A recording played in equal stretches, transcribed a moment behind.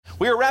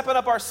We are wrapping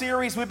up our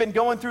series. We've been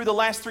going through the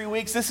last 3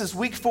 weeks. This is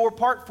week 4,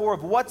 part 4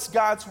 of What's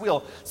God's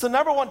Will. So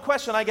number one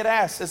question I get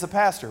asked as a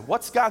pastor,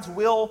 what's God's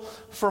will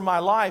for my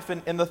life?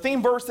 And the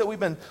theme verse that we've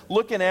been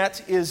looking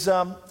at is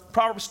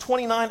Proverbs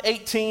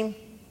 29:18.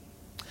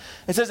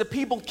 It says that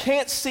people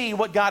can't see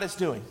what God is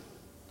doing.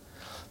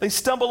 They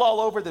stumble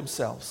all over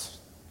themselves.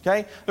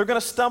 Okay? They're going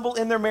to stumble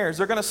in their marriage.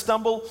 They're going to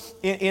stumble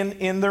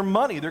in their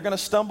money. They're going to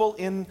stumble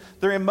in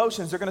their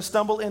emotions. They're going to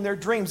stumble in their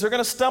dreams. They're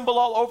going to stumble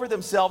all over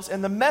themselves.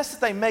 And the mess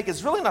that they make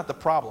is really not the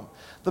problem.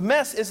 The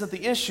mess isn't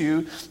the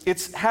issue.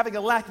 It's having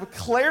a lack of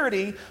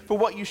clarity for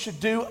what you should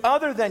do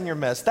other than your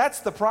mess.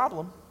 That's the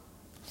problem.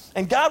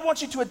 And God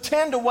wants you to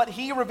attend to what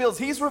He reveals.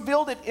 He's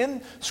revealed it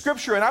in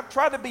Scripture. And I've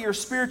tried to be your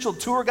spiritual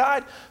tour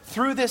guide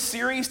through this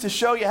series to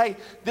show you, hey,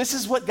 this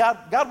is what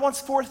God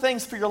wants 4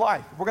 things for your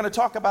life. We're going to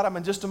talk about them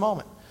in just a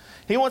moment.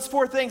 He wants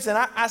 4 things, and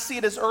I see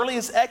it as early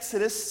as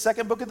Exodus,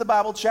 2nd book of the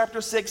Bible,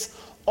 chapter 6,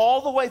 all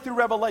the way through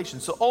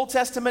Revelation. So Old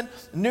Testament,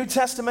 New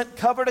Testament,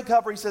 cover to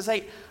cover, He says,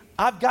 hey,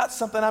 I've got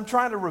something I'm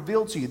trying to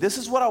reveal to you. This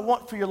is what I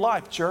want for your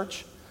life,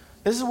 church.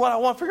 This is what I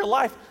want for your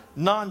life,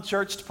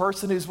 non-churched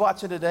person who's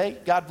watching today.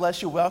 God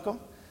bless you, welcome.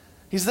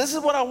 He says, this is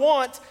what I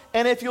want,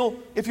 and if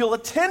you'll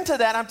attend to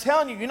that, I'm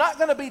telling you, you're not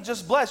going to be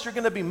just blessed, you're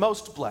going to be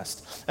most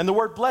blessed. And the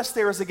word blessed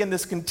there is, again,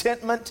 this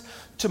contentment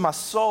to my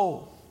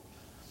soul.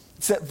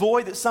 It's that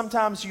void that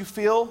sometimes you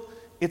feel,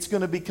 it's going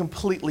to be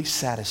completely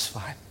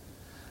satisfied.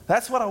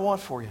 That's what I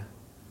want for you.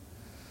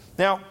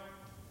 Now,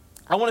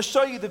 I want to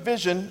show you the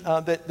vision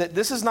that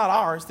this is not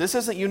ours. This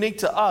isn't unique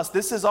to us.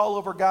 This is all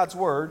over God's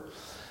Word.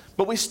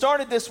 But we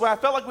started this way. I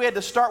felt like we had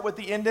to start with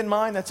the end in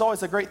mind. That's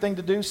always a great thing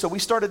to do. So we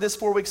started this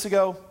 4 weeks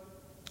ago,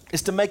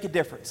 is to make a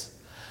difference.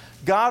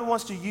 God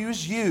wants to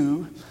use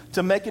you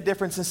to make a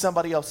difference in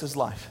somebody else's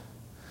life.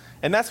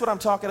 And that's what I'm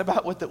talking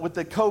about with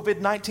the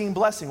COVID-19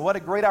 blessing. What a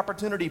great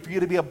opportunity for you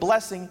to be a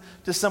blessing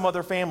to some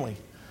other family.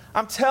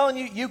 I'm telling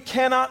you, you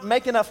cannot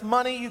make enough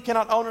money, you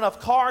cannot own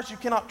enough cars, you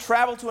cannot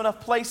travel to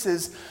enough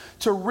places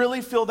to really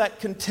feel that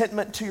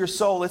contentment to your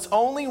soul. It's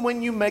only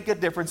when you make a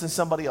difference in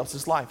somebody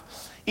else's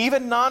life.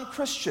 Even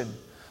non-Christian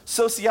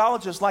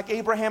sociologists like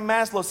Abraham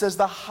Maslow says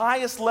the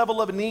highest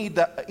level of need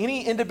that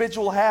any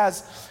individual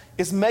has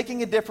is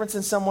making a difference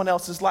in someone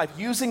else's life,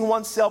 using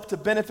oneself to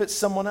benefit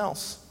someone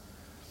else.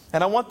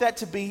 And I want that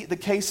to be the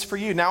case for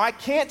you. Now, I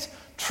can't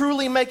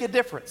truly make a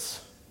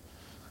difference.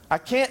 I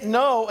can't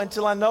know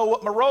until I know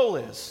what my role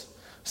is.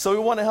 So we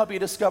want to help you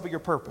discover your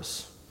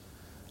purpose.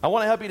 I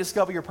want to help you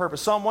discover your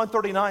purpose. Psalm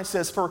 139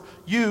 says, for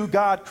you,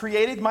 God,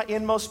 created my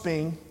inmost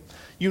being.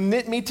 You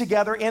knit me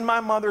together in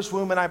my mother's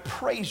womb, and I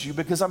praise you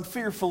because I'm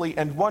fearfully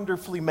and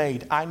wonderfully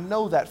made. I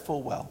know that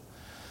full well.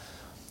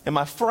 And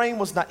my frame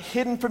was not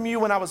hidden from you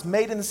when I was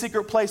made in the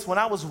secret place, when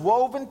I was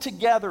woven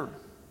together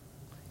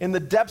in the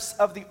depths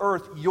of the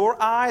earth.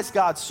 Your eyes,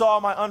 God,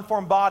 saw my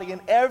unformed body, and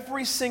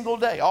every single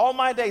day, all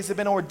my days have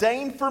been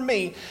ordained for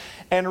me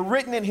and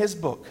written in His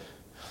book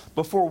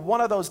before one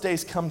of those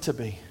days come to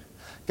be.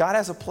 God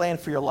has a plan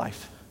for your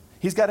life.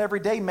 He's got every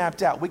day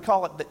mapped out. We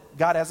call it that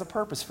God has a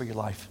purpose for your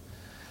life.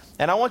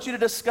 And I want you to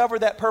discover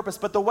that purpose,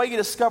 but the way you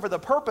discover the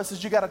purpose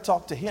is you got to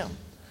talk to Him.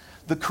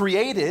 The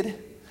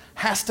created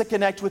has to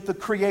connect with the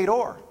Creator.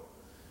 All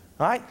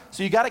right?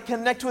 So you got to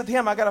connect with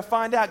Him. I got to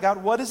find out,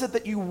 God, what is it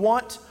that you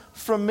want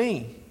from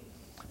me?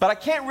 But I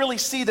can't really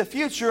see the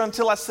future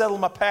until I settle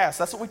my past.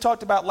 That's what we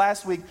talked about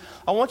last week.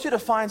 I want you to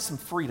find some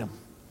freedom.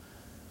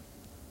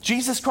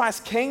 Jesus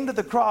Christ came to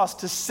the cross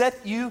to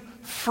set you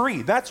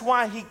free. That's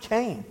why He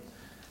came.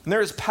 And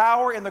there is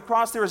power in the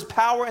cross. There is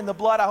power in the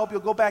blood. I hope you'll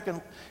go back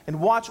and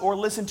watch or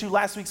listen to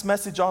last week's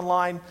message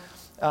online.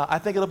 I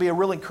think it'll be a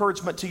real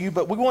encouragement to you.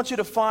 But we want you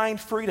to find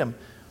freedom.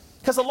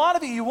 Because a lot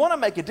of you want to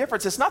make a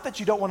difference. It's not that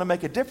you don't want to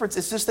make a difference.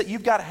 It's just that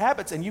you've got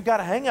habits and you've got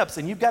hang-ups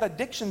and you've got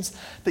addictions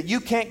that you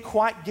can't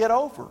quite get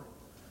over.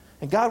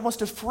 And God wants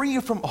to free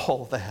you from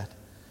all that.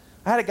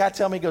 I had a guy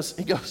tell me, he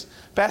goes,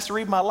 Pastor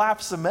Reed, my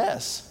life's a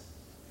mess.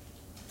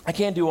 I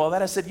can't do all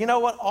that. I said, you know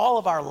what? All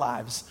of our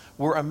lives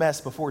were a mess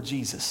before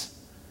Jesus.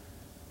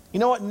 You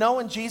know what?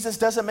 Knowing Jesus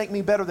doesn't make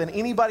me better than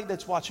anybody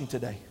that's watching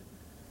today.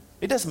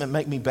 It doesn't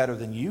make me better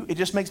than you. It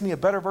just makes me a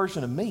better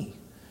version of me.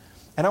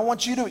 And I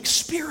want you to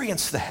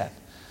experience that.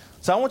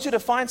 So I want you to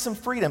find some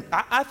freedom.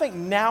 I think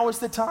now is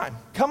the time.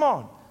 Come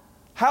on.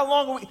 How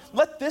long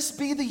let this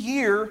be the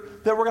year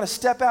that we're going to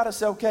step out and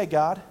say, okay,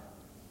 God,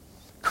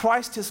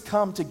 Christ has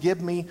come to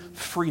give me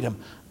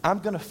freedom. I'm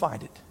going to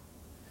find it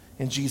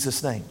in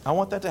Jesus' name. I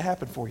want that to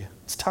happen for you.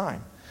 It's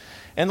time.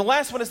 And the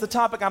last one is the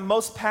topic I'm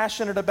most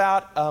passionate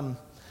about.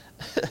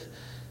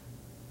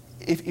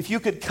 If you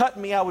could cut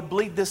me, I would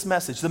bleed this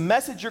message. The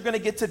message you're going to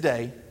get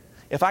today,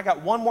 if I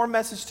got one more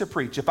message to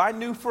preach, if I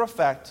knew for a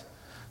fact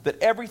that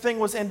everything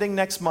was ending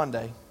next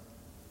Monday,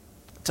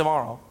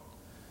 tomorrow,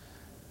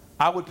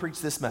 I would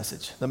preach this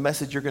message, the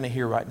message you're going to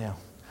hear right now.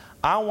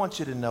 I want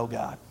you to know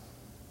God.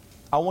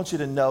 I want you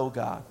to know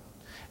God.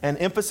 And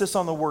emphasis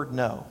on the word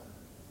know.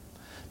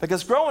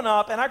 Because growing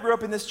up, and I grew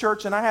up in this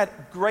church, and I had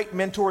great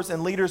mentors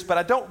and leaders, but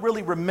I don't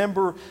really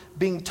remember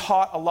being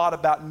taught a lot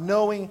about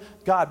knowing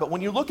God. But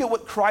when you look at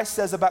what Christ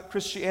says about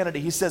Christianity,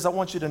 he says, I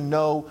want you to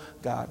know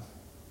God.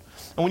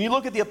 And when you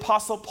look at the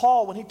Apostle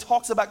Paul, when he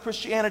talks about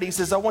Christianity, he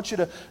says, I want you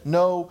to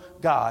know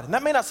God. And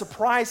that may not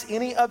surprise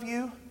any of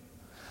you,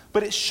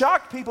 but it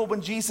shocked people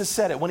when Jesus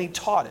said it, when he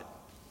taught it.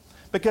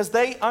 Because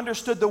they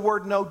understood the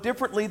word know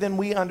differently than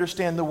we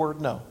understand the word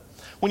know.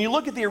 When you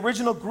look at the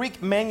original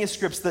Greek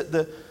manuscripts,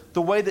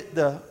 the way that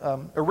the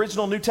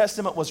original New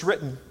Testament was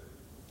written,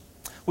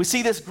 we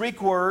see this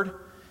Greek word.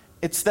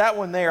 It's that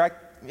one there.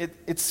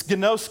 It's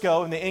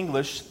gnosko in the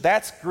English.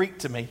 That's Greek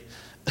to me.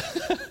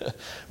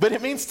 But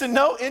it means to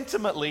know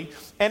intimately.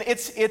 And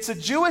it's a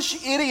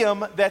Jewish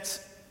idiom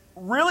that's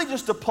really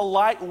just a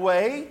polite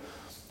way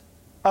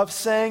of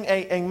saying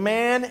a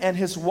man and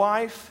his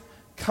wife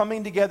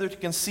coming together to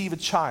conceive a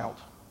child.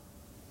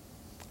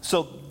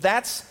 So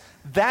that's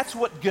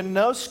what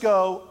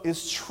gnosko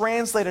is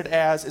translated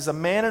as, is a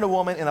man and a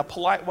woman in a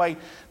polite way.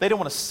 They don't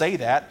want to say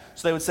that,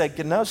 so they would say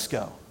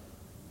gnosko.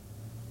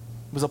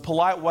 It was a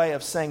polite way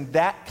of saying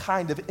that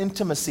kind of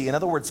intimacy. In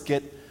other words,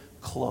 get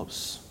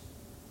close.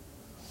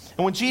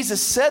 And when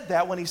Jesus said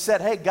that, when he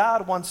said, hey,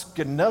 God wants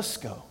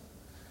gnosko,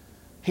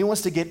 he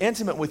wants to get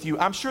intimate with you,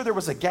 I'm sure there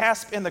was a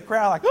gasp in the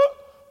crowd like, oh,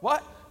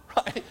 what?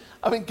 Right?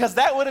 I mean, because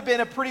that would have been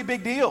a pretty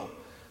big deal.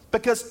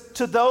 Because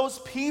to those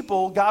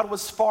people, God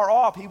was far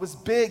off. He was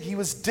big. He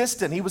was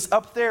distant. He was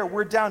up there.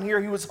 We're down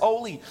here. He was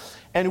holy.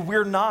 And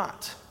we're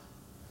not.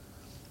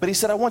 But he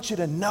said, I want you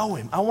to know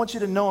him. I want you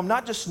to know him.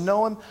 Not just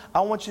know him.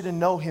 I want you to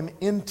know him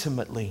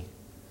intimately.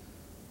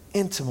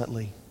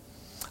 Intimately.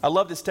 I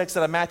love this text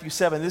out of Matthew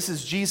 7. This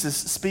is Jesus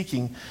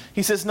speaking.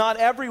 He says, not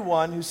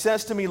everyone who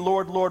says to me,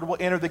 Lord, Lord, will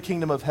enter the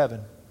kingdom of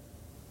heaven.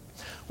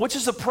 Which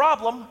is a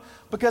problem,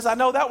 because I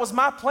know that was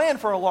my plan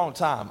for a long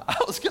time. I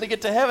was going to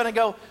get to heaven and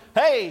go,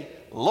 hey,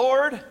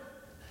 Lord,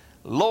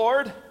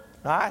 Lord,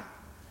 right?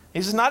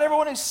 He says, not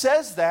everyone who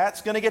says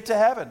that's going to get to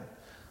heaven.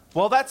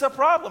 Well, that's a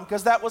problem,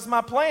 because that was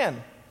my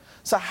plan.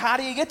 So how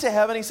do you get to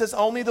heaven? He says,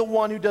 only the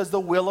one who does the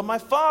will of my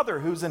Father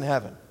who's in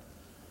heaven.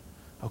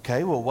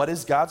 Okay, well, what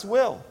is God's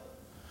will?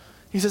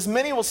 He says,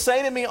 many will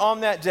say to me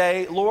on that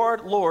day,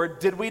 Lord, Lord,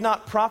 did we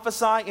not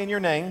prophesy in your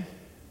name,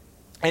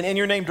 and in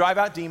your name drive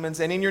out demons,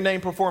 and in your name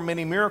perform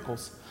many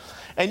miracles?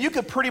 And you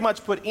could pretty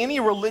much put any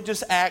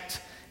religious act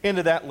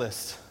into that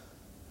list.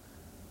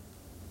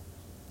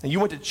 And you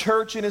went to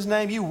church in his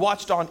name, you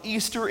watched on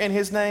Easter in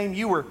his name,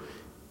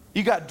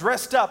 you got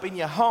dressed up in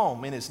your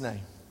home in his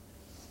name.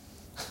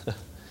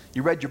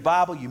 You read your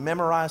Bible, you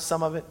memorized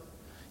some of it,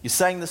 you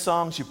sang the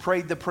songs, you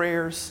prayed the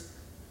prayers.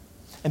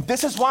 And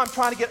this is why I'm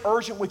trying to get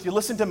urgent with you.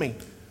 Listen to me.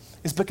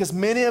 It's because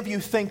many of you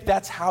think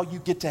that's how you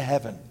get to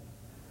heaven.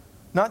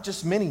 Not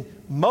just many,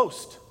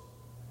 most.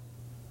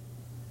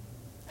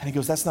 And he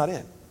goes, that's not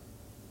it.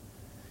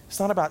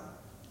 It's not about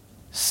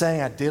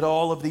saying I did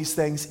all of these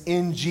things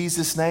in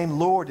Jesus' name.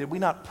 Lord, did we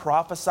not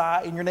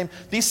prophesy in your name?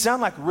 These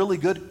sound like really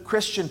good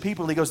Christian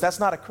people. He goes, that's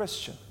not a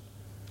Christian.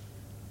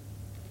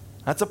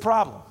 That's a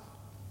problem.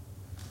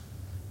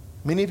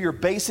 Many of you are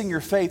basing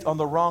your faith on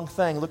the wrong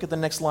thing. Look at the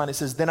next line. It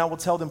says, then I will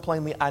tell them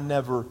plainly, I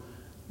never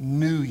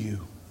knew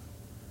you.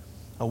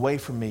 Away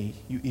from me,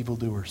 you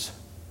evildoers.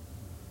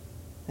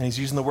 And he's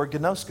using the word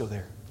gnosko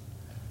there.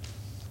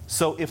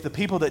 So if the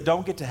people that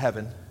don't get to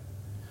heaven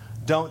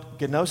don't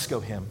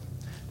gnosko him,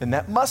 then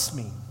that must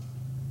mean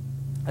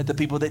that the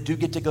people that do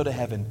get to go to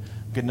heaven,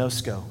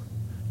 gnosko,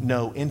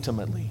 know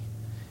intimately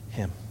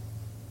him.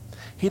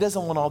 He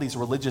doesn't want all these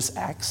religious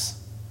acts.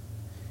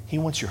 He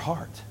wants your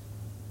heart.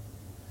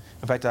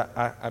 In fact,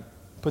 I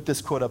put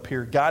this quote up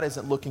here. God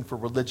isn't looking for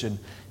religion.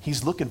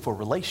 He's looking for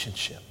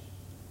relationship.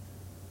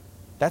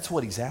 That's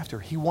what he's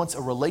after. He wants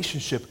a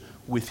relationship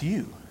with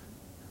you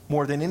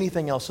more than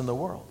anything else in the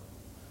world.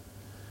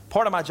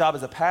 Part of my job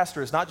as a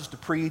pastor is not just to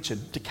preach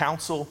and to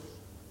counsel,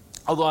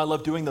 although I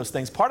love doing those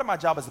things. Part of my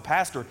job as a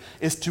pastor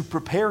is to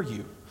prepare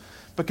you,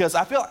 because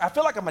I feel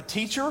like I'm a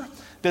teacher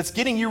that's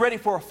getting you ready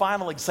for a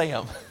final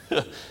exam.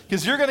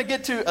 Because you're going to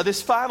get to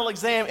this final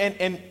exam,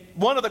 and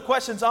one of the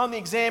questions on the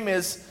exam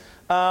is,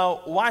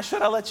 why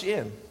should I let you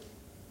in?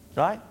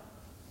 Right?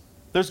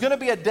 There's going to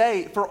be a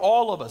day for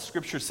all of us,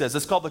 Scripture says.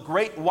 It's called the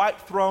Great White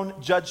Throne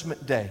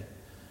Judgment Day.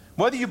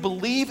 Whether you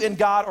believe in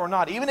God or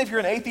not, even if you're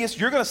an atheist,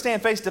 you're going to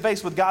stand face to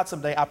face with God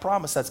someday. I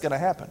promise that's going to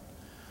happen.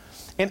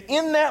 And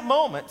in that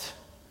moment,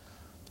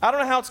 I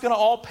don't know how it's going to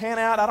all pan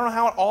out. I don't know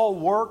how it all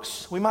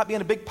works. We might be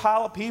in a big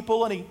pile of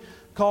people, and he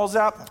calls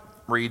out,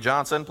 Reed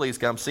Johnson, please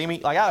come see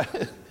me.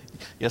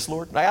 Yes,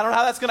 Lord. I don't know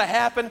how that's going to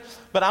happen,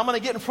 but I'm going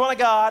to get in front of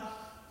God.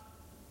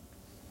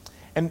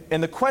 And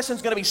the question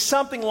is going to be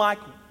something like,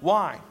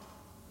 why?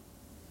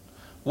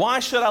 Why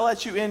should I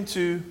let you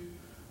into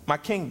my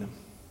kingdom?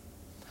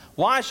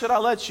 Why should I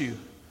let you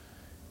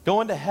go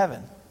into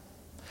heaven?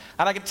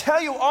 And I can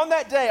tell you on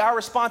that day, our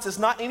response is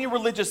not any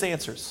religious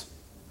answers.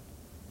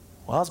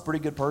 Well, I was a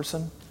pretty good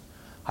person.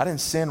 I didn't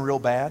sin real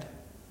bad.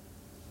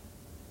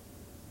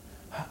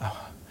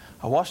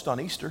 I washed on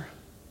Easter.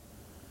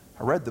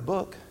 I read the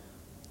book.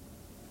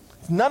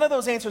 None of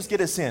those answers get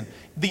us in.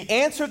 The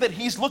answer that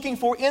he's looking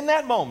for in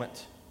that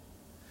moment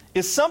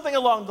is something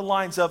along the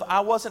lines of, I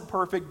wasn't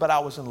perfect, but I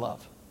was in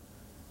love.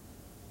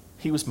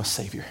 He was my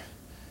Savior.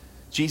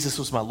 Jesus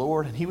was my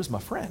Lord, and he was my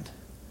friend.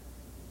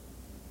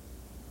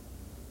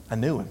 I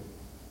knew him.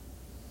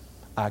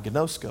 I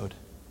gnoskoed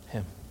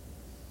him.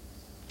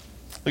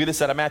 Look at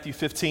this out of Matthew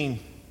 15.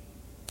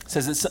 It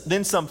says,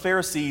 then some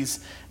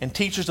Pharisees and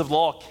teachers of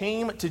law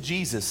came to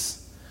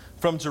Jesus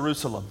from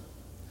Jerusalem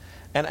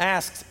and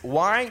asked,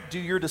 why do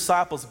your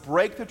disciples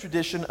break the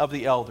tradition of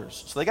the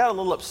elders? So they got a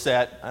little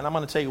upset, and I'm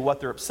going to tell you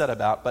what they're upset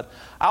about, but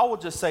I will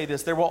just say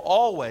this. There will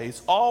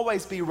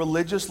always be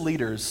religious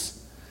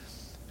leaders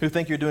who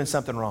think you're doing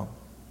something wrong.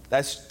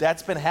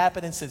 That's been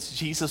happening since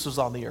Jesus was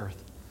on the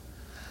earth.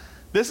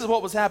 This is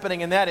what was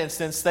happening in that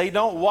instance. They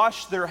don't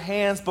wash their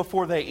hands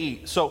before they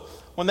eat. So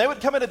when they would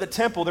come into the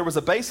temple, there was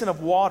a basin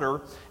of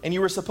water, and you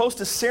were supposed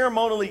to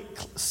ceremonially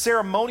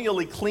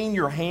clean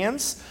your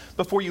hands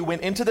before you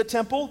went into the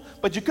temple,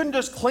 but you couldn't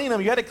just clean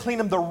them. You had to clean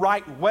them the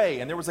right way.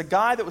 And there was a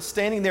guy that was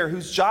standing there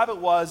whose job it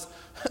was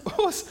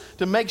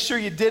to make sure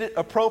you did it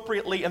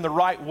appropriately in the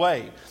right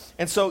way.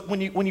 And so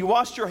when you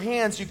washed your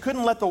hands, you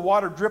couldn't let the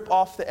water drip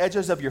off the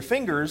edges of your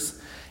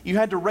fingers. You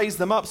had to raise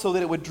them up so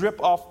that it would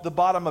drip off the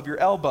bottom of your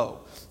elbow.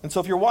 And so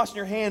if you're washing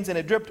your hands and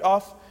it dripped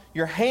off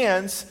your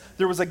hands,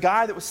 there was a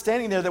guy that was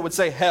standing there that would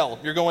say, hell,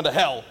 you're going to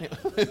hell.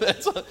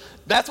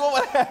 That's what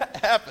would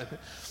happen.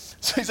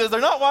 So he says,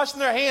 they're not washing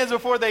their hands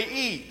before they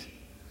eat.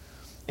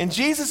 And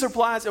Jesus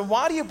replies, and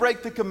why do you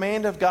break the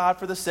command of God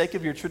for the sake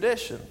of your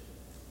tradition?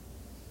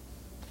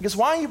 Because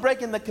why are you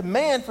breaking the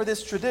command for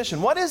this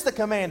tradition? What is the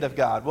command of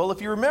God? Well,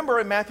 if you remember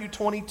in Matthew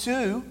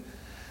 22,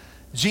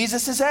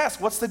 Jesus is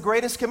asked, what's the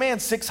greatest command?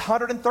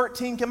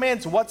 613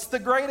 commands. What's the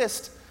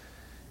greatest?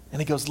 And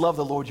he goes, love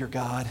the Lord your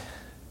God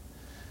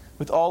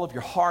with all of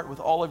your heart, with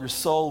all of your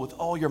soul, with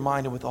all your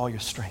mind, and with all your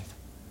strength.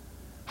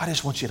 I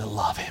just want you to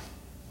love him.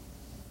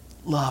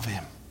 Love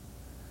him.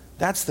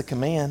 That's the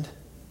command.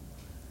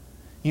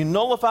 You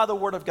nullify the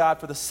word of God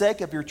for the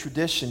sake of your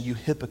tradition, you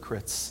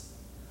hypocrites.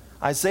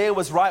 Isaiah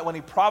was right when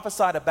he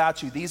prophesied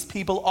about you. These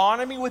people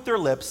honor me with their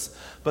lips,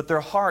 but their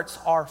hearts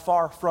are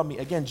far from me.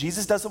 Again,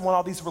 Jesus doesn't want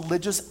all these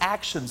religious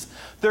actions.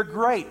 They're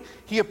great.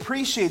 He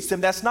appreciates them.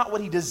 That's not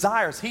what he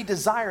desires. He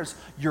desires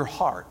your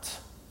heart.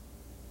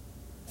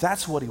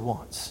 That's what he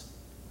wants.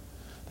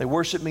 They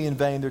worship me in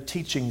vain. Their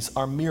teachings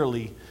are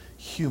merely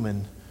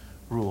human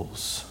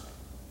rules.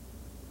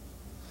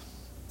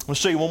 I'm going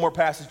to show you one more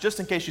passage, just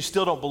in case you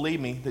still don't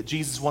believe me, that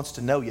Jesus wants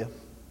to know you.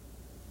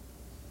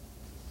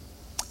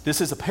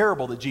 This is a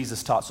parable that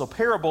Jesus taught. So a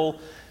parable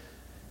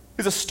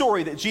is a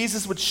story that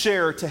Jesus would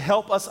share to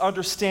help us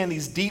understand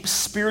these deep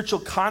spiritual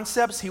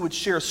concepts. He would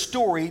share a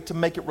story to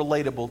make it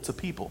relatable to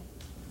people.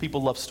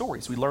 People love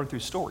stories. We learn through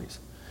stories.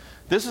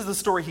 This is the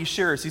story he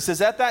shares. He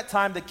says, at that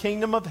time, the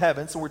kingdom of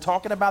heaven, so we're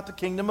talking about the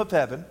kingdom of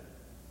heaven,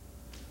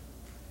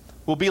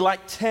 will be like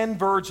 10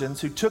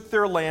 virgins who took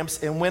their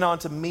lamps and went on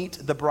to meet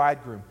the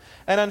bridegroom.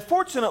 And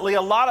unfortunately,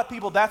 a lot of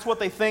people, that's what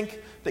they think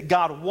that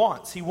God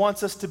wants. He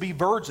wants us to be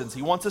virgins.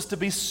 He wants us to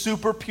be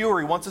super pure.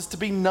 He wants us to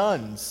be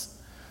nuns.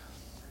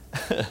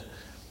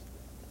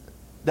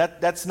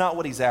 That's not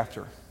what he's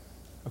after.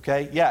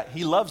 Okay? Yeah,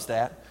 he loves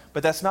that,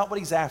 but that's not what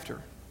he's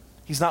after.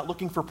 He's not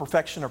looking for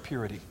perfection or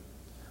purity.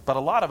 But a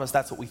lot of us,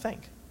 that's what we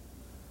think.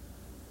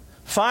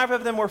 5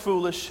 of them were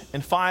foolish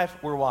and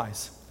 5 were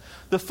wise.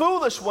 The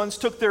foolish ones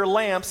took their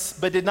lamps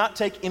but did not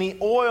take any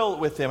oil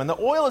with them. And the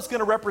oil is going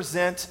to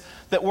represent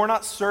that we're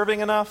not serving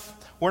enough,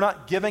 we're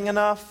not giving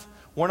enough,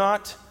 we're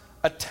not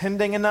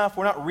attending enough,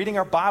 we're not reading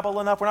our Bible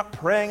enough, we're not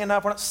praying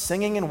enough, we're not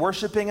singing and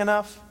worshiping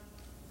enough.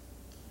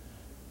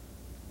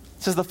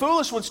 It says the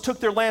foolish ones took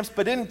their lamps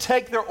but didn't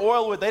take their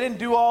oil with them. They didn't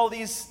do all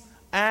these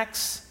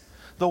acts.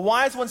 The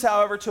wise ones,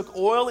 however, took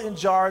oil in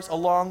jars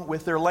along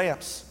with their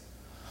lamps.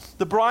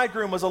 The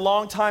bridegroom was a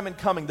long time in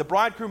coming. The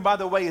bridegroom, by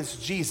the way, is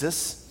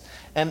Jesus.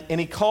 And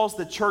he calls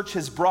the church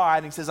his bride.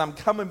 And he says, I'm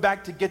coming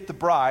back to get the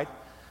bride.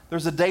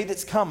 There's a day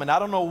that's coming. I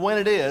don't know when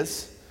it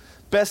is.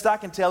 Best I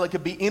can tell, it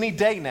could be any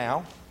day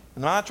now.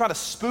 And I'm not trying to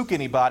spook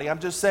anybody. I'm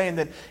just saying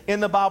that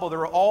in the Bible, there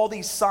are all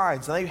these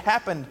signs. And they've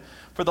happened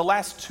for the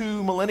last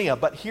 2 millennia.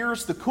 But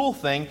here's the cool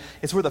thing.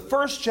 It's we're the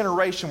first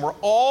generation where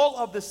all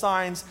of the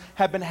signs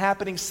have been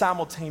happening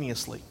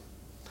simultaneously.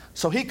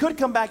 So he could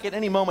come back at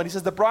any moment. He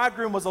says the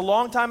bridegroom was a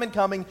long time in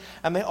coming,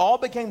 and they all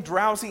became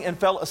drowsy and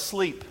fell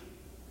asleep.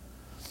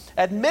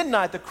 At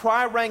midnight, the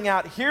cry rang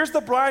out, here's the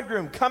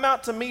bridegroom, come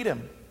out to meet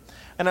him.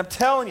 And I'm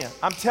telling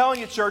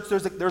you, church,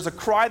 there's a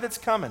cry that's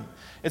coming.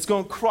 It's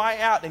going to cry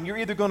out, and you're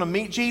either going to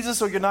meet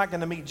Jesus or you're not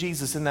going to meet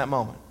Jesus in that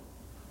moment.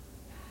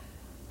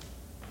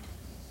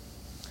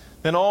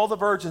 Then all the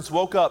virgins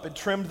woke up and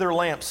trimmed their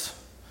lamps.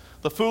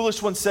 The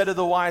foolish one said to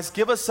the wise,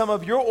 give us some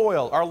of your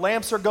oil. Our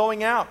lamps are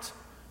going out.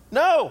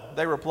 No,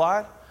 they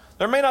replied.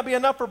 There may not be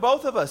enough for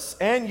both of us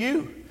and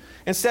you.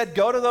 Instead,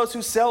 go to those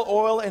who sell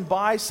oil and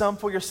buy some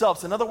for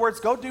yourselves. In other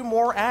words, go do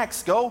more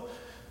acts. Go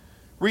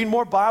read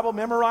more Bible,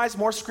 memorize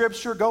more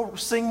scripture, go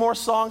sing more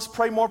songs,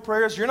 pray more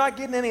prayers. You're not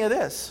getting any of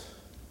this.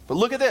 But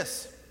look at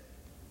this.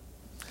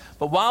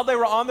 But while they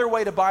were on their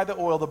way to buy the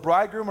oil, the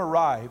bridegroom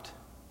arrived,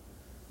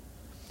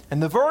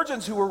 and the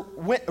virgins who were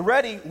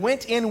ready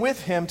went in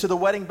with him to the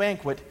wedding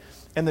banquet,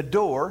 and the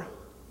door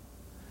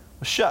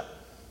was shut.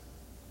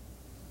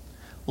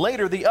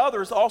 Later, the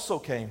others also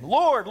came.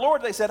 Lord,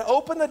 Lord, they said,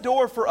 open the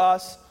door for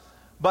us.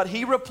 But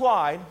he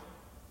replied,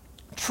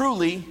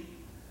 truly,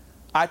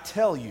 I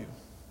tell you.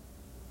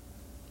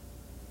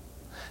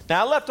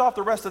 Now, I left off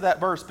the rest of that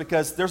verse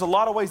because there's a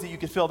lot of ways that you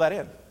could fill that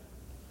in.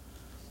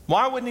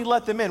 Why wouldn't he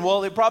let them in?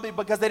 Well, probably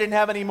because they didn't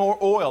have any more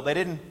oil.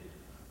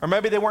 Or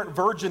maybe they weren't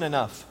virgin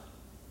enough.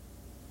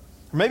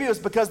 Or maybe it was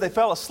because they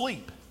fell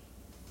asleep.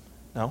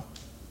 No.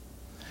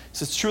 He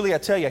says, truly, I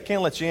tell you, I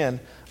can't let you in.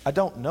 I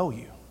don't know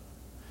you.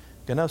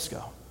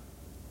 Gnosko.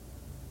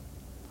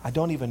 I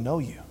don't even know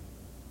you.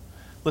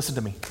 Listen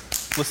to me.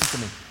 Listen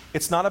to me.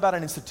 It's not about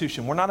an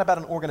institution. We're not about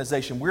an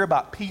organization. We're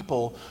about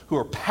people who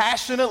are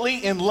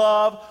passionately in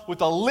love with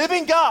the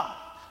living God.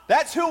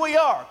 That's who we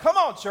are. Come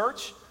on,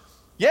 church.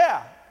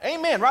 Yeah.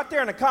 Amen. Right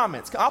there in the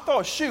comments. I'll throw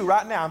a shoe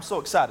right now. I'm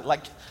so excited.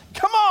 Like,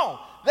 come on.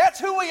 That's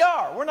who we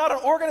are. We're not an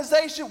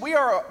organization.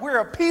 We're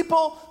a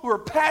people who are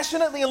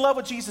passionately in love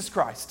with Jesus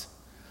Christ.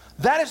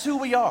 That is who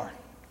we are.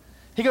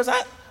 He goes,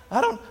 I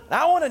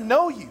want to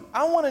know you.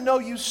 I want to know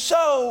you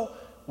so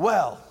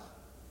well.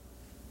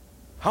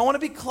 I want to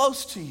be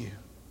close to you.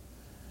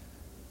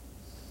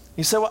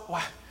 You say,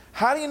 well,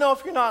 how do you know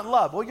if you're not in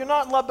love? Well, you're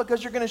not in love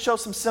because you're going to show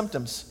some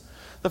symptoms.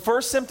 The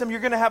first symptom, you're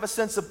going to have a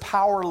sense of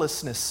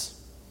powerlessness.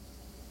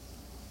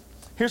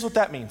 Here's what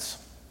that means.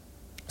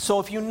 So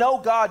if you know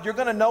God, you're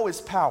going to know his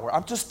power.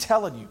 I'm just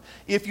telling you.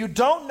 If you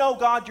don't know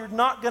God, you're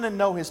not going to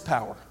know his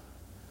power.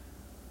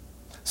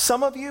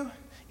 Some of you,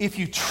 if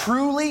you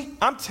truly,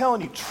 I'm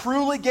telling you,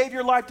 truly gave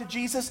your life to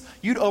Jesus,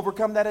 you'd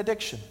overcome that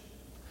addiction.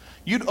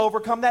 You'd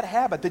overcome that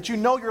habit that you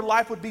know your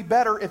life would be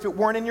better if it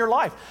weren't in your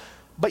life.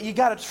 But you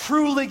got to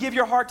truly give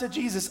your heart to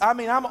Jesus. I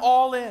mean, I'm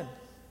all in.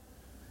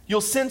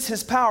 You'll sense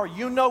his power.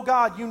 You know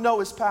God, you know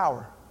his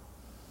power.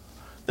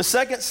 The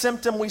second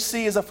symptom we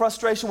see is a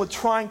frustration with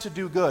trying to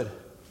do good.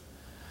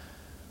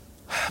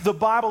 The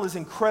Bible is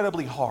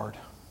incredibly hard.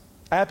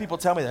 I have people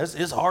tell me that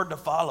it's hard to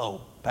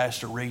follow,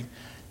 Pastor Reed.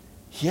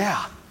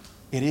 Yeah,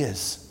 it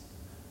is.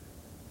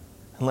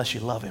 Unless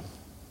you love him.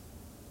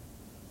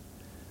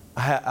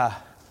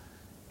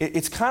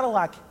 It's kind of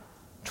like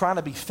trying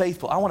to be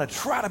faithful. I want to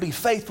try to be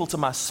faithful to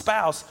my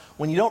spouse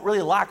when you don't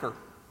really like her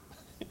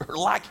or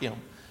like him,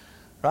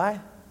 right?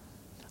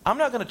 I'm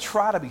not going to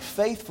try to be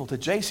faithful to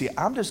JC.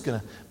 I'm just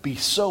going to be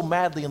so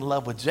madly in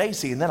love with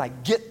JC, and then I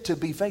get to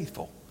be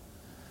faithful.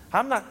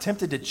 I'm not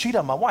tempted to cheat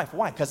on my wife.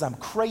 Why? Because I'm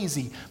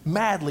crazy,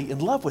 madly in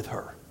love with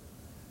her.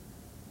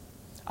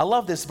 I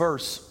love this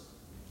verse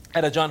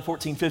out of John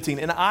 14:15,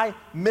 and I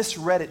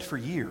misread it for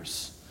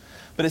years.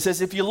 But it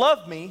says, if you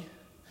love me,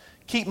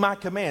 keep my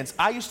commands.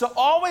 I used to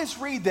always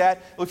read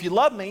that, well, if you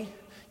love me,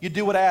 you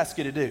do what I ask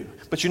you to do.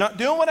 But you're not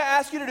doing what I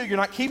ask you to do. You're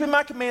not keeping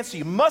my commands, so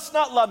you must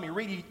not love me.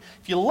 Read,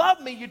 if you love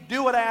me, you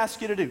do what I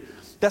ask you to do.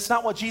 That's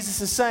not what Jesus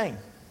is saying.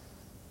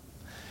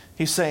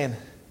 He's saying,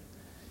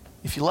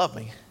 if you love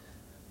me,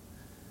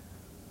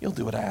 you'll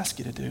do what I ask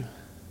you to do.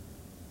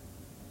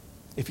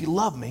 If you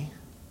love me,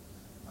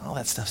 all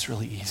that stuff's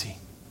really easy.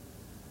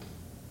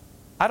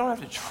 I don't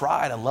have to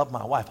try to love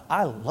my wife.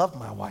 I love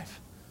my wife.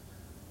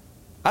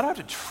 I don't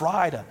have to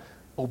try to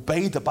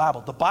obey the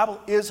Bible. The Bible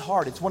is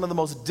hard. It's one of the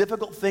most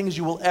difficult things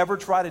you will ever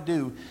try to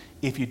do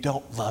if you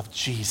don't love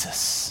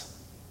Jesus.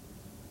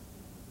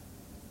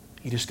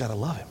 You just got to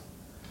love him.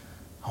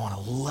 I want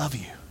to love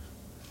you.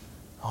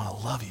 I want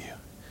to love you.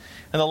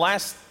 And the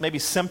last maybe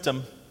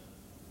symptom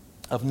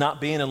of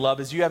not being in love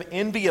is you have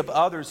envy of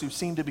others who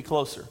seem to be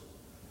closer.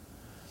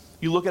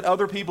 You look at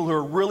other people who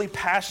are really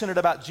passionate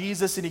about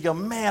Jesus and you go,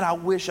 man, I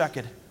wish I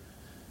could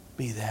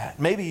be that.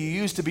 Maybe you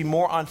used to be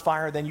more on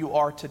fire than you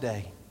are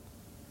today.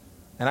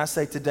 And I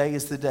say today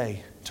is the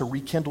day to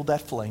rekindle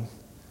that flame.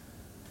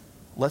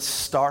 Let's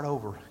start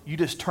over. You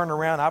just turn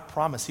around, I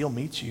promise he'll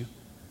meet you.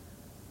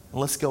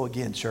 And let's go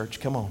again, church.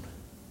 Come on.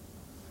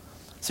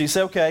 So you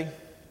say, okay,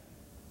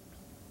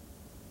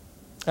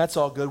 that's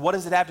all good. What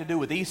does it have to do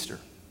with Easter?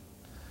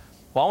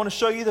 Well, I want to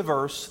show you the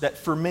verse that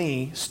for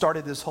me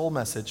started this whole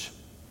message.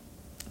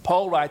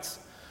 Paul writes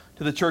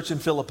to the church in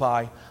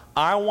Philippi,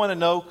 I want to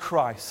know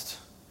Christ.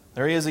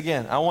 There he is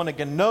again. I want to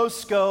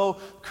gnosko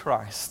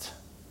Christ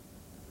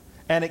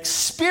and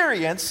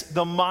experience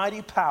the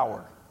mighty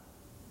power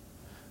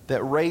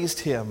that raised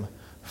him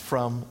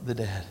from the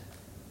dead.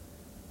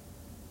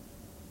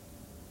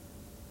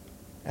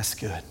 That's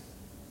good.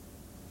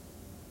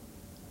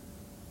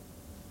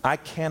 I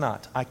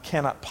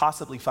cannot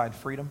possibly find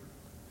freedom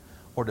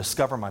or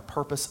discover my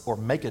purpose or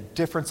make a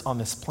difference on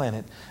this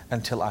planet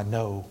until I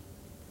know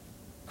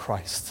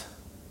Christ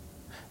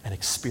and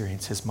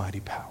experience his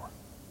mighty power.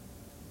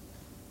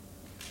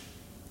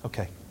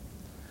 Okay.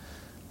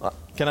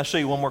 Can I show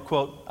you one more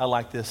quote? I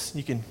like this.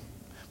 You can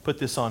put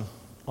this on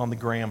the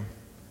gram,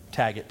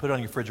 tag it, put it on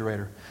your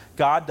refrigerator.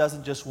 God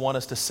doesn't just want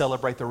us to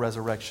celebrate the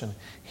resurrection.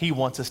 He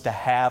wants us to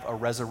have a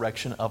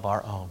resurrection of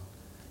our own.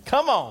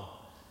 Come on.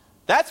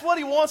 That's what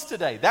he wants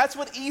today. That's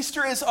what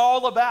Easter is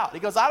all about. He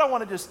goes, I don't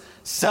want to just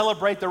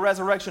celebrate the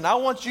resurrection. I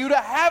want you to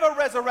have a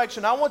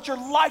resurrection. I want your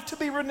life to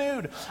be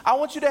renewed. I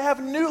want you to have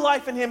new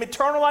life in him,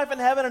 eternal life in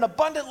heaven, and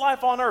abundant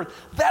life on earth.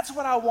 That's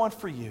what I want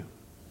for you.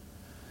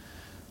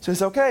 So he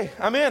says, okay,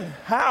 I'm in.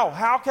 How?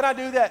 How can I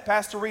do that,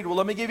 Pastor Reed? Well,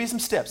 let me give you some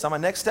steps. I'm a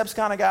next steps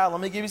kind of guy.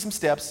 Let me give you some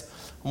steps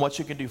on what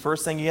you can do.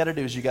 First thing you got to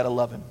do is you got to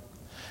love him.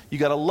 You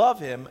got to love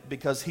him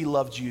because he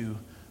loved you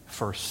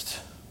first.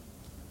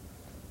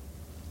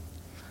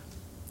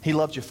 He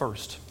loved you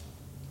first.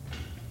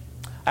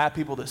 I have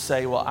people that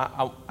say,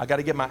 well, I got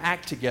to get my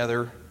act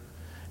together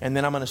and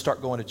then I'm going to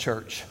start going to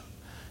church.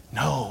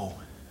 No.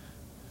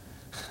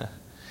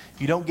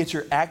 You don't get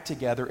your act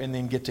together and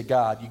then get to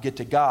God. You get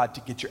to God to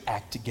get your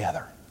act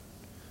together.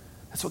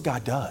 That's what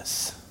God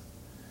does.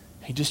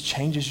 He just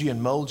changes you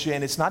and molds you,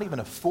 and it's not even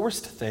a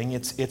forced thing.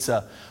 It's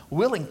a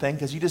willing thing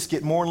because you just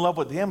get more in love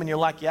with him and you're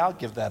like, yeah, I'll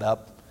give that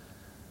up.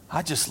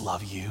 I just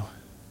love you.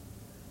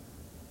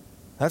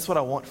 That's what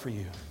I want for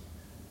you.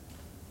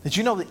 Did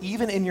you know that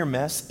even in your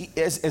mess,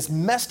 as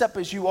messed up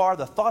as you are,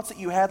 the thoughts that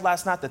you had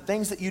last night, the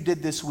things that you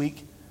did this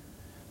week,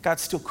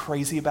 God's still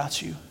crazy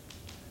about you.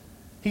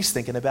 He's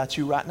thinking about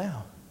you right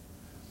now.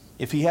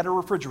 If he had a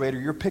refrigerator,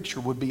 your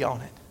picture would be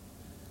on it.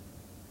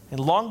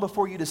 And long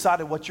before you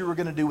decided what you were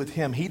going to do with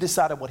him, he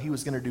decided what he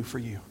was going to do for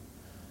you.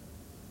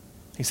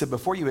 He said,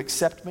 before you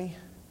accept me,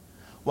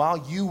 while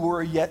you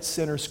were yet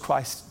sinners,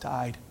 Christ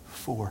died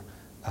for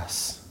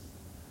us.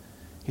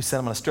 He said,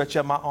 I'm going to stretch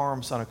out my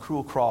arms on a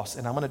cruel cross,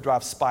 and I'm going to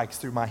drive spikes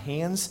through my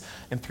hands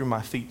and through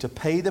my feet to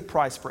pay the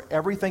price for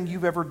everything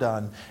you've ever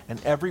done and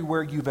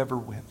everywhere you've ever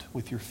went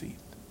with your feet.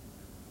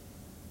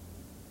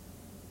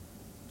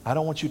 I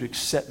don't want you to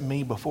accept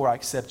me before I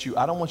accept you.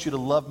 I don't want you to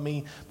love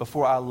me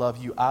before I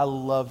love you. I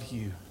love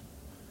you.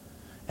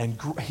 And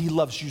he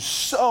loves you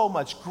so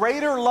much.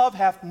 Greater love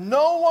hath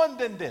no one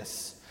than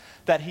this,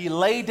 that he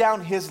laid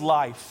down his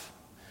life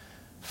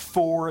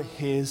for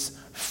his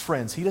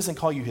friends. He doesn't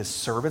call you his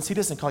servants. He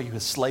doesn't call you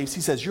his slaves.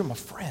 He says, you're my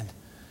friend,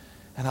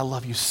 and I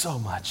love you so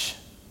much.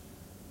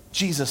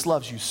 Jesus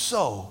loves you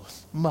so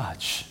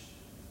much.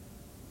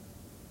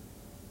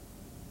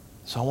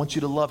 So I want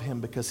you to love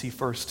him because he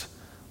first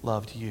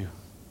loved you.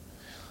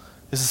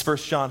 This is 1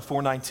 John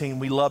 4:19.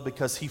 We love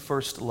because he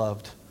first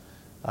loved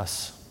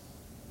us.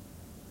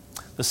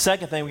 The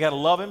second thing, we got to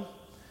love him,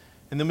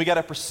 and then we got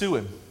to pursue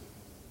him.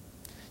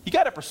 You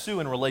got to pursue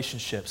in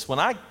relationships. When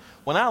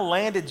I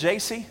landed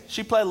JC,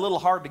 she played a little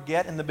hard to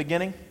get in the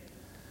beginning,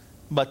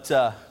 but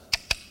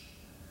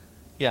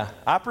yeah,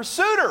 I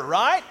pursued her,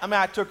 right? I mean,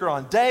 I took her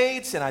on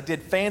dates, and I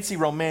did fancy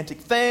romantic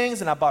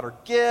things, and I bought her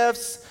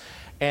gifts,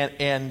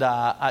 and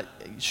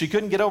she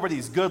couldn't get over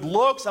these good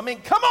looks. I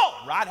mean, come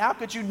on, right? How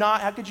could you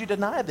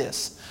deny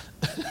this?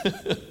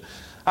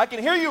 I can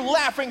hear you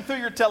laughing through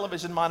your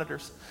television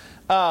monitors.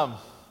 But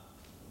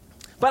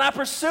I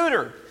pursued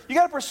her. You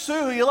got to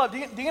pursue who you love.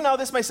 Do you know,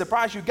 this may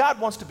surprise you, God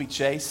wants to be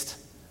chased.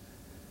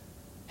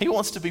 He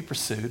wants to be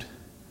pursued.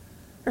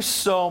 There's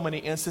so many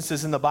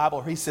instances in the Bible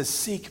where he says,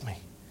 seek me.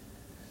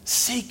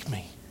 Seek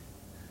me.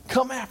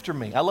 Come after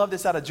me. I love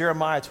this out of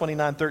Jeremiah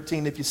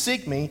 29:13. If you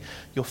seek me,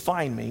 you'll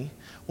find me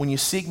when you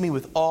seek me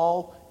with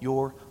all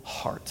your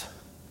heart.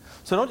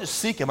 So don't just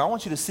seek him. I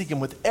want you to seek him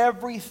with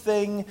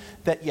everything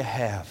that you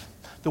have.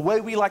 The way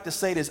we like to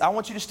say it is, I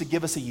want you just to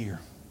give us a year.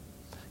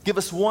 Give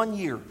us 1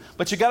 year.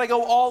 But you got to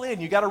go all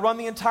in. You got to run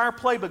the entire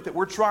playbook that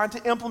we're trying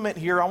to implement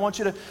here. I want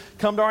you to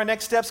come to our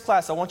Next Steps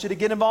class. I want you to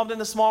get involved in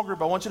the small group.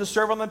 I want you to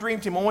serve on the dream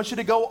team. I want you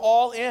to go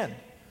all in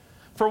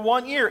for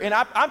 1 year. And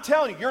I'm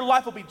telling you, your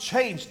life will be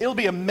changed. It'll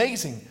be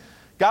amazing.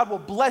 God will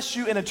bless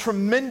you in a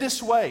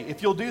tremendous way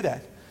if you'll do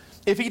that.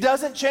 If he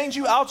doesn't change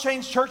you, I'll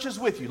change churches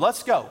with you.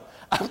 Let's go.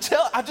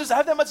 I just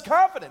have that much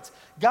confidence.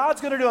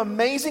 God's going to do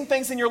amazing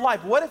things in your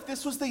life. What if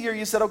this was the year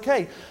you said,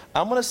 okay,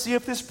 I'm going to see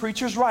if this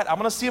preacher's right. I'm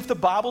going to see if the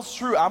Bible's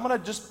true. I'm going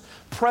to just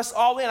press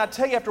all in. I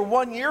tell you, after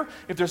 1 year,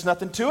 if there's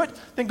nothing to it,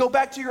 then go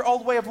back to your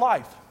old way of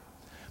life.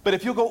 But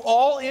if you'll go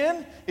all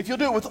in, if you'll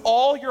do it with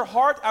all your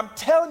heart, I'm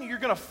telling you, you're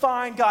going to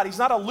find God. He's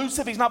not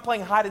elusive. He's not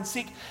playing hide and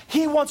seek.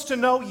 He wants to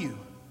know you.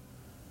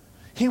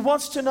 He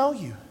wants to know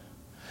you.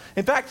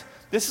 In fact,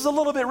 this is a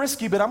little bit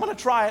risky, but I'm going to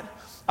try it.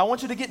 I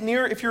want you to get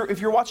near, if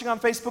you're watching on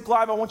Facebook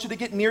Live, I want you to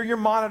get near your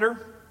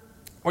monitor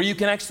where you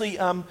can actually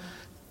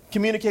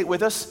communicate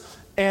with us.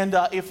 And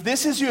if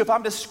this is you, if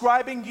I'm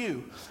describing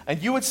you,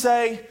 and you would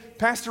say,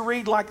 Pastor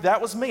Reed, like that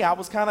was me. I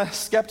was kind of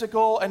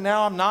skeptical, and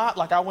now I'm not.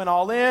 Like I went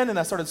all in, and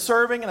I started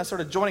serving, and I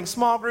started joining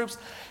small groups,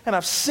 and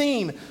I've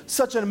seen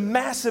such a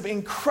massive,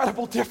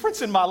 incredible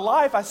difference in my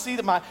life. I see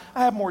that I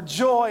have more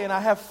joy, and I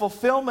have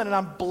fulfillment, and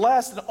I'm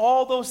blessed, and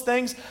all those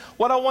things.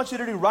 What I want you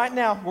to do right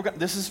now,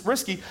 this is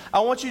risky. I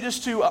want you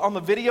just to, on the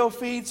video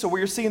feed, so where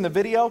you're seeing the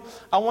video,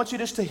 I want you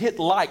just to hit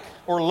like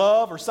or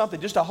love or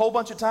something, just a whole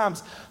bunch of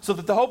times, so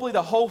that hopefully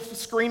the whole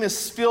screen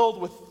is filled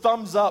with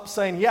thumbs up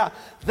saying, yeah,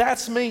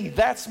 that's me,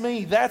 that's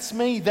me, that's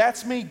me,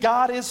 that's me.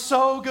 God is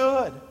so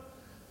good.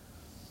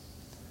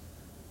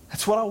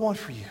 That's what I want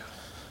for you.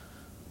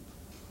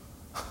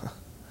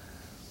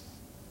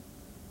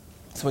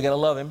 So we got to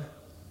love him.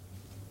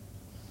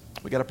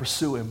 We got to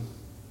pursue him.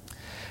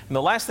 And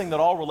the last thing that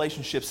all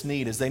relationships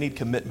need is they need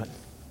commitment.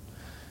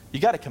 You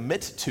got to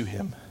commit to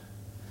him.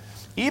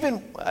 Even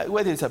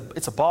whether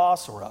it's a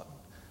boss or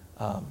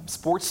a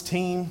sports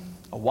team,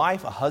 a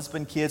wife, a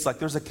husband, kids, like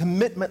there's a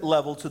commitment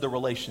level to the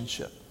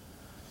relationship.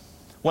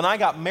 When I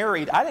got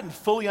married, I didn't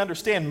fully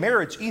understand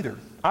marriage either.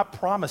 I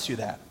promise you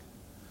that.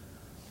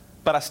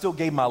 But I still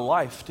gave my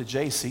life to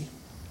JC.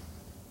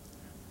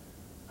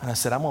 And I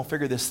said, I'm going to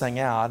figure this thing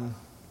out. And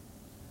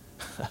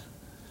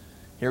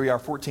here we are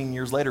 14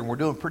 years later, and we're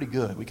doing pretty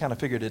good. We kind of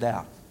figured it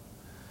out.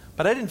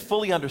 But I didn't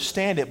fully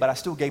understand it, but I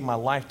still gave my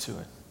life to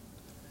it.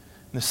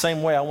 In the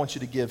same way, I want you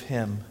to give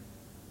him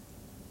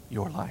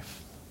your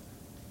life.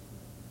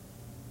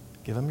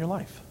 Give him your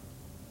life.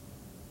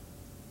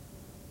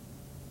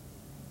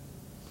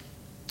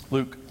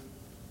 Luke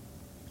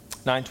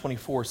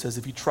 9:24 says,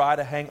 if you try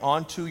to hang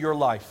on to your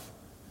life,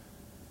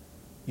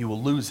 you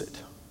will lose it.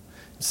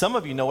 Some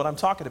of you know what I'm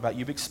talking about.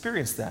 You've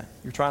experienced that.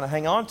 You're trying to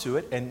hang on to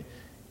it, and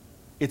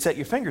it's at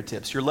your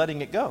fingertips. You're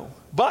letting it go.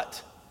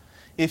 But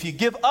if you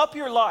give up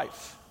your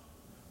life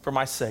for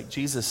my sake,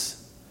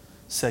 Jesus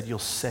said you'll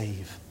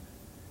save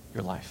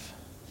your life.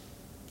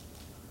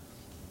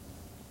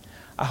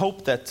 I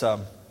hope that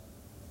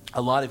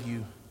a lot of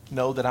you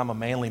know that I'm a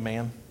manly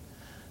man.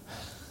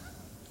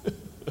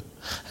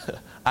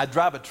 I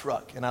drive a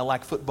truck, and I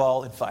like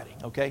football and fighting,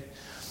 okay?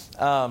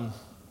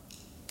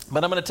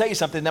 But I'm going to tell you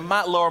something that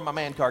might lower my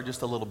man card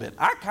just a little bit.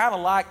 I kind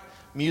of like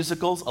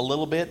musicals a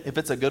little bit, if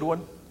it's a good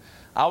one.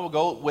 I will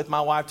go with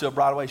my wife to a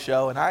Broadway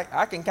show, and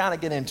I can kind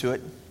of get into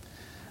it.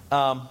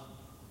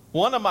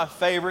 One of my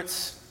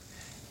favorites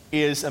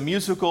is a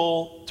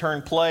musical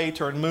turned play,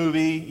 turned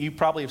movie. You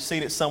probably have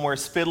seen it somewhere,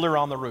 it's Fiddler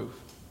on the Roof.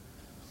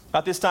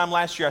 About this time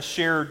last year, I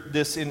shared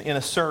this in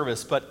a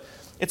service, but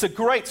it's a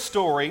great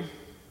story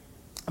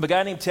of a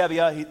guy named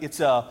Tevye.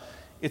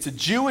 It's a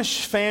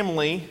Jewish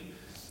family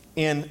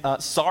in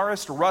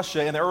Tsarist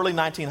Russia in the early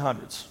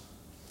 1900s.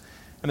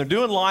 And they're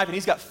doing life, and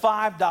he's got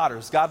 5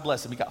 daughters. God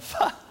bless him. He got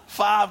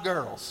five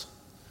girls.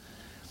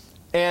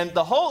 And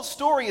the whole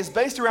story is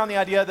based around the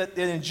idea that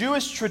in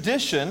Jewish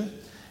tradition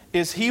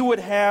is he would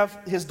have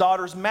his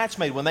daughters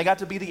matchmade. When they got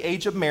to be the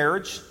age of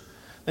marriage,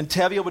 then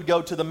Tevye would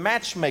go to the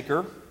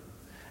matchmaker,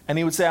 and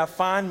he would say,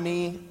 find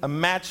me a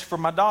match for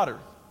my daughter.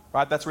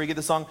 Right? That's where you get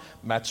the song,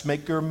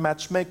 matchmaker,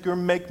 matchmaker,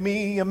 make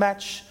me a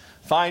match.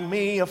 Find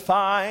me a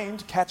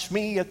find, catch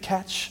me a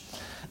catch.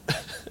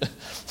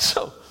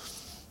 So,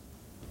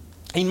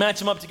 he'd match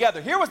them up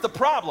together. Here was the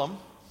problem,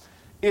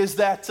 is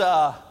that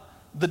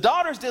the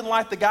daughters didn't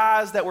like the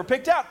guys that were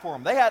picked out for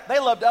them. They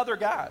loved other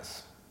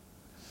guys.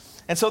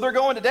 And so they're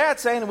going to dad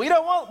saying, we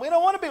don't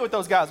want to be with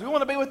those guys. We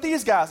want to be with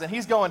these guys. And he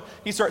goes,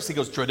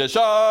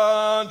 tradition,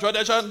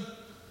 tradition,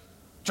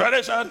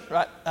 tradition.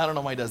 Right? I don't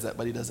know why he does that,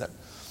 but he does that.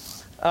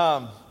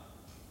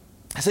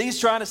 So he's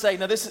trying to say,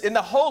 now this, and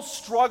the whole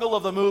struggle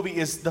of the movie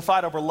is the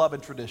fight over love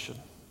and tradition.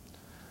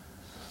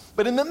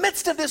 But in the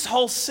midst of this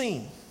whole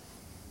scene,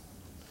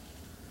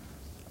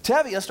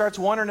 Tevye starts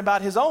wondering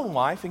about his own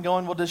wife and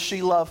going, well, does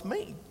she love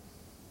me?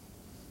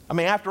 I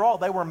mean, after all,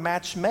 they were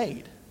match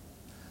made.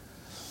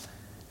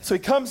 So he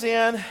comes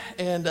in,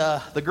 and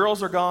the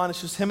girls are gone.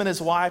 It's just him and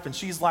his wife, and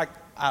she's like,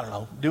 I don't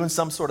know, doing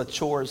some sort of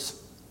chores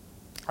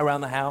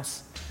around the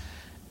house.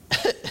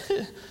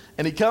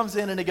 And he comes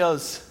in and he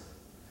goes,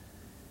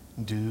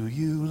 do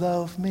you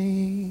love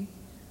me?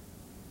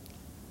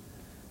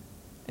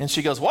 And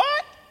she goes,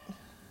 what?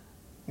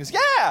 He goes,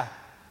 yeah.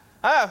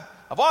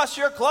 I've washed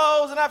your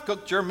clothes, and I've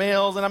cooked your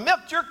meals, and I've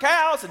milked your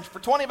cows and for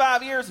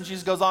 25 years. And she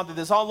just goes on through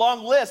this whole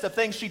long list of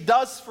things she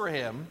does for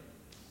him.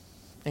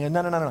 And he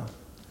goes, no.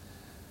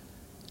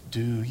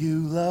 Do you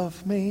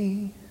love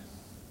me?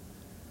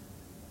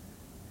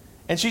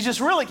 And she's just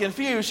really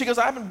confused. She goes,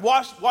 I've been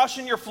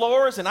washing your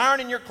floors and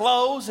ironing your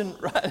clothes. And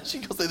right, she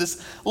goes through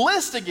this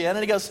list again.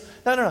 And he goes,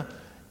 no.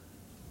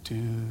 Do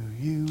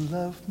you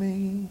love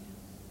me?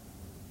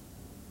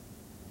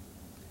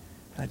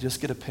 And I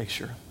just get a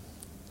picture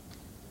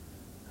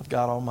of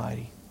God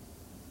Almighty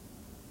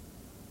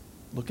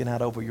looking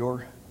out over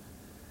your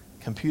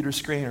computer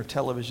screen or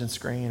television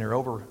screen or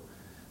over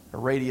a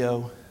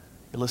radio.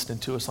 You're listening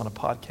to us on a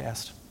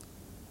podcast.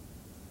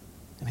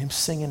 And him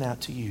singing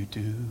out to you,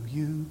 do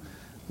you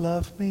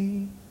love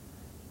me?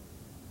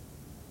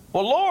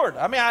 Well, Lord,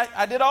 I mean,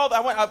 I did all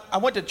that. I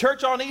went to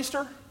church on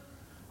Easter.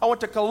 I went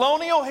to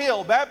Colonial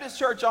Hill Baptist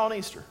Church on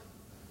Easter.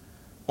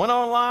 Went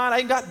online. I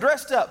even got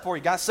dressed up for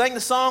you. Guys sang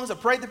the songs. I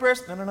prayed the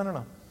prayers.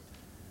 No.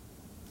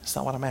 That's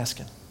not what I'm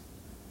asking.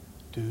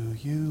 Do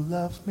you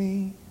love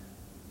me?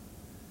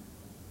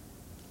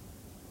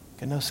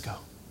 Gnosko.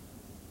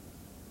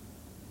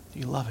 Do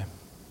you love him?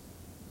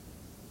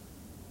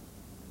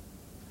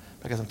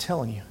 Because I'm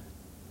telling you,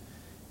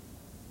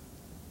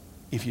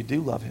 if you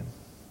do love him,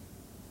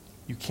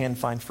 you can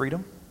find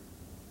freedom.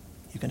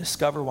 You can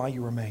discover why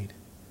you were made.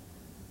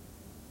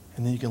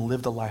 And then you can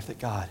live the life that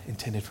God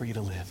intended for you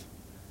to live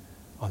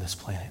on this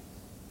planet.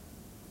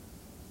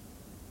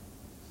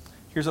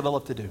 Here's what I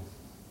love to do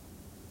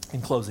in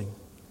closing.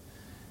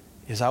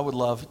 is I would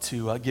love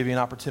to give you an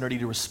opportunity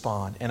to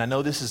respond. And I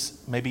know this is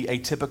maybe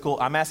atypical.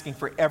 I'm asking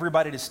for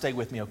everybody to stay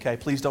with me, okay?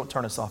 Please don't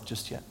turn us off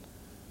just yet.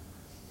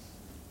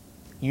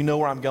 You know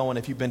where I'm going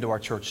if you've been to our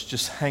church.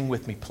 Just hang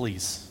with me,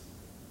 please.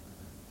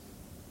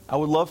 I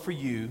would love for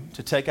you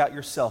to take out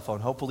your cell phone.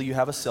 Hopefully you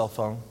have a cell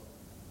phone.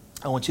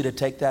 I want you to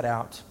take that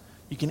out.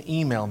 You can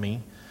email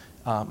me.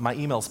 My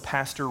email is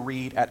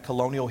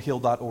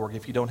pastorreed@colonialhill.org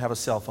if you don't have a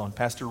cell phone.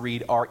 Pastor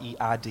Reed,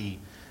 R-E-I-D,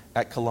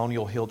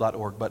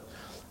 @colonialhill.org. But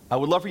I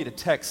would love for you to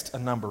text a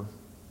number.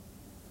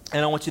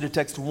 And I want you to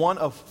text one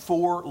of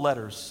 4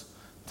 letters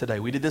today.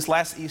 We did this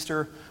last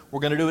Easter. We're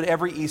going to do it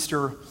every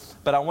Easter.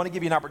 But I want to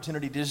give you an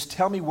opportunity to just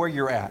tell me where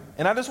you're at.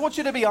 And I just want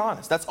you to be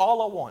honest. That's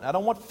all I want. I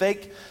don't want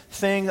fake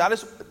things. I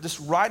just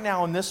right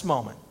now in this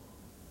moment,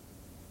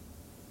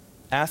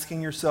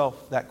 asking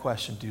yourself that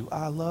question, do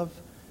I love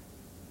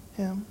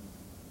him?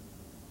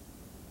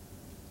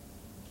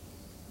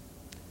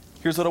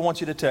 Here's what I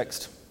want you to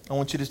text. I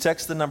want you to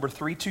text the number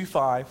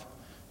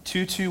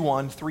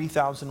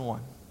 325-221-3001. So go ahead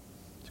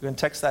and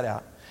text that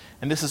out.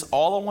 And this is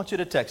all I want you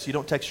to text. You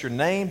don't text your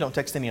name, don't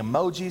text any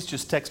emojis,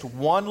 just text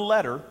one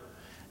letter,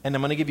 and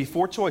I'm going to give you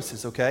 4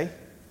 choices, okay?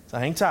 So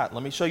hang tight.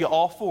 Let me show you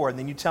all 4, and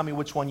then you tell me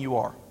which one you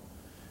are.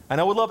 And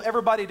I would love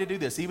everybody to do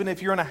this. Even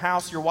if you're in a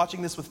house, you're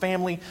watching this with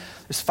family,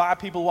 there's 5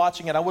 people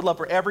watching it, I would love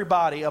for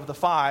everybody of the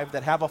 5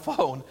 that have a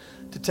phone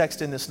to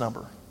text in this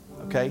number,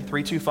 okay?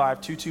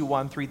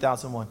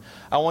 325-221-3001.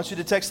 I want you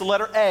to text the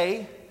letter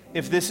A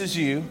if this is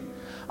you.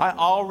 I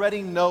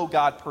already know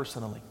God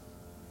personally.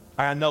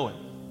 I know him.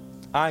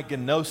 I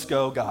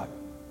gnosko God.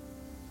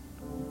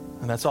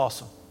 And that's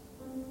awesome.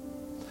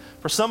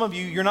 For some of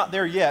you, you're not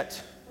there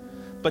yet,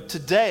 but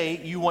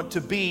today you want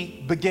to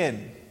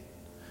begin.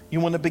 You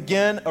want to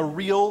begin a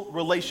real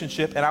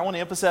relationship, and I want to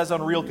emphasize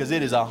on real because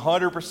it is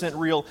 100%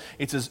 real.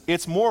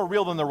 It's more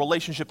real than the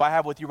relationship I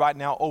have with you right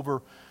now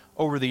over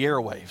the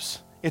airwaves.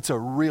 It's a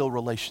real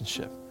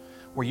relationship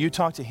where you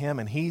talk to him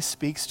and he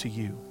speaks to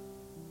you.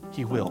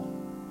 He will.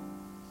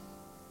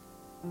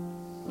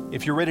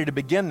 If you're ready to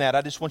begin that,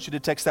 I just want you to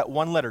text that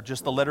one letter,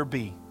 just the letter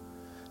B,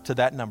 to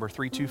that number,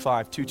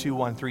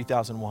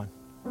 325-221-3001.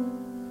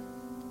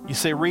 You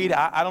say, Reed,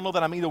 I don't know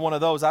that I'm either one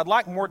of those. I'd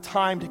like more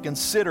time to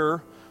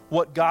consider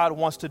what God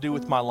wants to do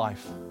with my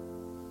life.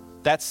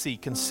 That's C,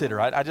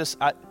 consider.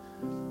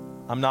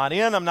 I'm not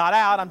in, I'm not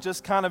out. I'm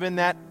just kind of in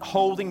that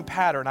holding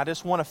pattern. I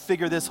just want to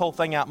figure this whole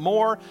thing out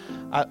more.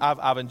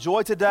 I've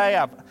enjoyed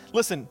today.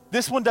 Listen,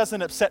 this one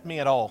doesn't upset me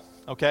at all,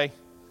 okay?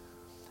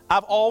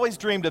 I've always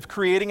dreamed of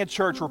creating a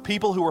church where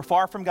people who are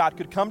far from God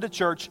could come to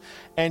church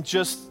and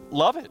just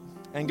love it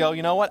and go,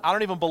 you know what, I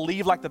don't even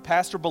believe like the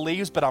pastor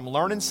believes, but I'm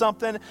learning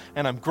something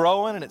and I'm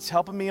growing and it's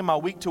helping me in my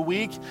week to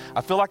week. I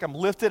feel like I'm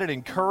lifted and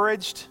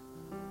encouraged.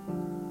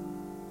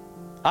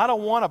 I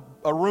don't want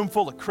a room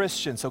full of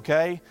Christians,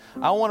 okay?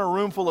 I want a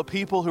room full of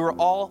people who are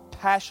all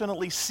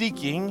passionately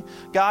seeking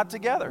God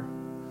together.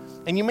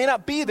 And you may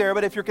not be there,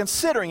 but if you're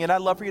considering it,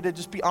 I'd love for you to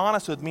just be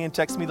honest with me and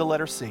text me the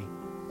letter C.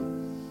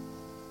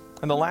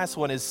 And the last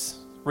one is,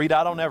 Reed,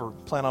 I don't ever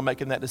plan on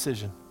making that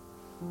decision.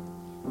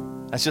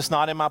 That's just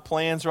not in my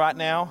plans right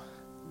now.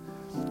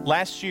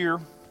 Last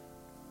year,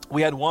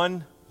 we had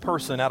one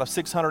person out of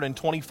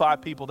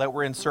 625 people that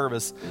were in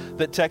service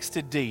that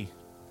texted D.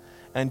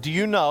 And do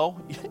you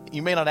know,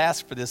 you may not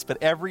ask for this, but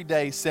every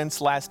day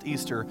since last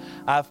Easter,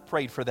 I've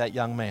prayed for that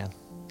young man.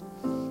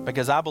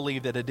 Because I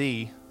believe that a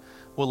D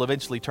will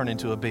eventually turn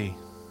into a B.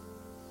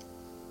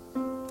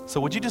 So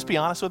would you just be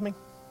honest with me?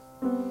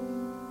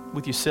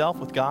 With yourself,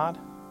 with God?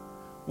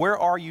 Where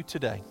are you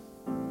today?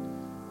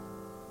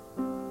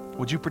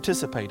 Would you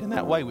participate in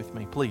that way with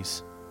me,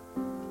 please?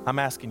 I'm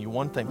asking you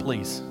one thing,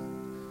 please.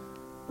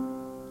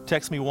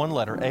 Text me one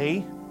letter.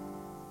 A,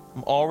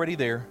 I'm already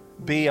there.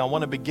 B, I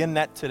want to begin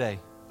that today.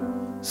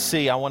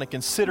 C, I want to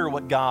consider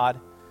what God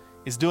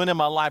is doing in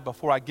my life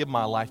before I give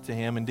my life to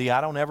him. And D,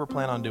 I don't ever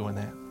plan on doing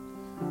that.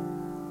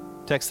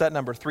 Text that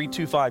number,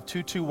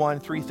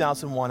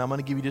 325-221-3001. I'm going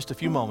to give you just a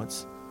few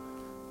moments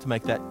to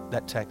make that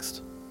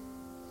text.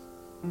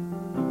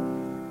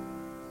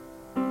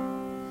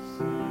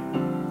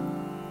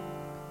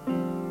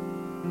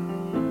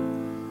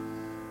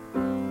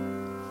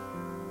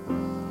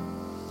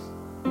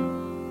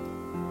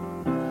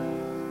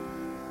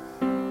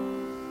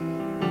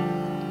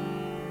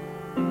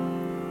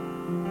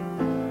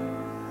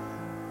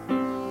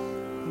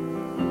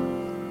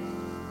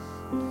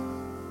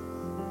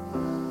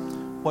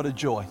 What a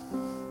joy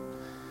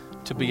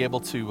to be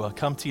able to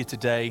come to you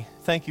today.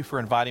 Thank you for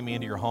inviting me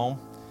into your home.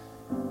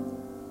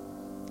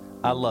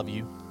 I love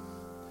you.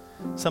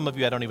 Some of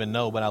you I don't even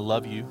know, but I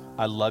love you.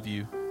 I love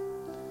you.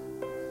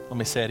 Let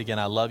me say it again.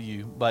 I love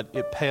you, but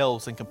it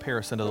pales in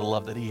comparison to the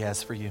love that he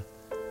has for you.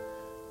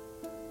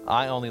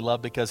 I only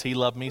love because he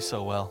loved me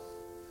so well.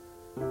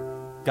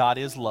 God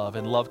is love,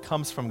 and love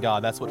comes from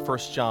God. That's what 1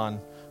 John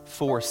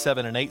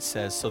 4:7-8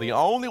 says. So the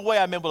only way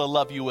I'm able to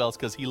love you well is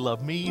because he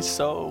loved me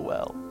so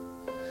well.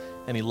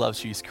 And he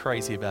loves you. He's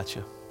crazy about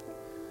you.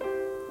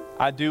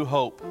 I do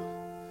hope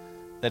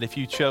that if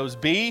you chose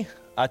B,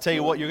 I tell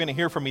you what, you're going to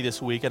hear from me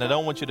this week, and I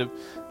don't want you to,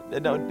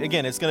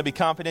 again, it's going to be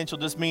confidential,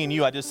 just me and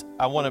you.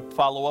 I want to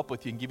follow up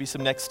with you and give you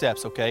some next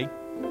steps, okay?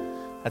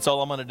 That's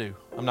all I'm going to do.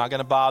 I'm not going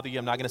to bother you.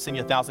 I'm not going to send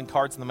you 1,000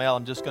 cards in the mail.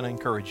 I'm just going to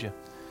encourage you.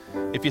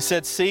 If you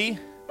said C,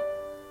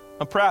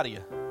 I'm proud of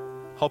you.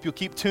 Hope you'll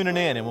keep tuning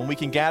in, and when we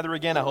can gather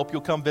again, I hope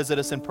you'll come visit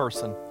us in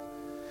person.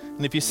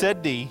 And if you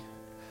said D,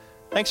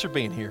 thanks for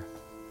being here.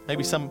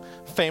 Maybe some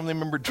family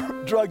member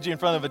drugged you in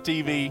front of a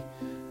TV.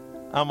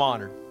 I'm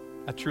honored.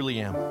 I truly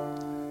am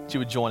that you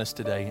would join us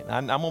today.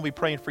 And I'm going to be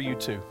praying for you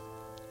too.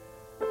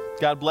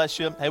 God bless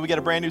you. Hey, we got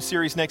a brand new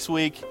series next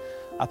week.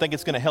 I think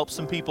it's going to help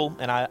some people,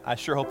 and I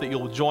sure hope that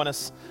you'll join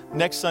us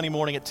next Sunday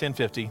morning at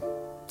 10:50.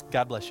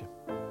 God bless you.